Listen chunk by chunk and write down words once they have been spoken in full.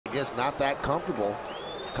I guess not that comfortable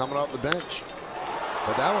coming off the bench.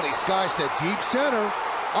 But that one he skies to deep center.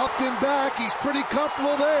 Up and back, he's pretty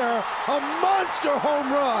comfortable there. A monster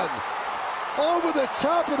home run over the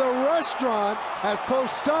top of the restaurant as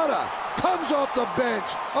Posada comes off the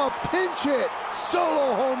bench. A pinch hit,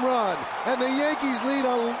 solo home run, and the Yankees lead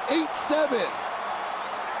a 8-7.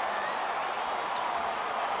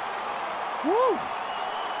 Woo!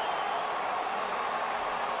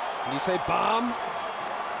 Can you say bomb?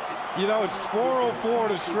 You know, it's 404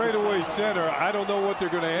 to straightaway center. I don't know what they're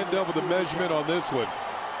going to end up with the measurement on this one,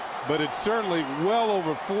 but it's certainly well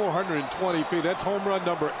over 420 feet. That's home run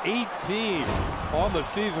number 18 on the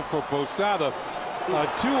season for Posada. A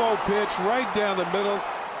 2-0 pitch right down the middle,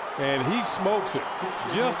 and he smokes it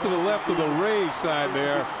just to the left of the Rays sign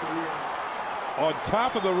there, on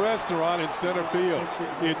top of the restaurant in center field.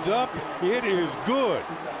 It's up. It is good.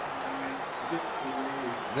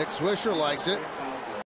 Nick Swisher likes it.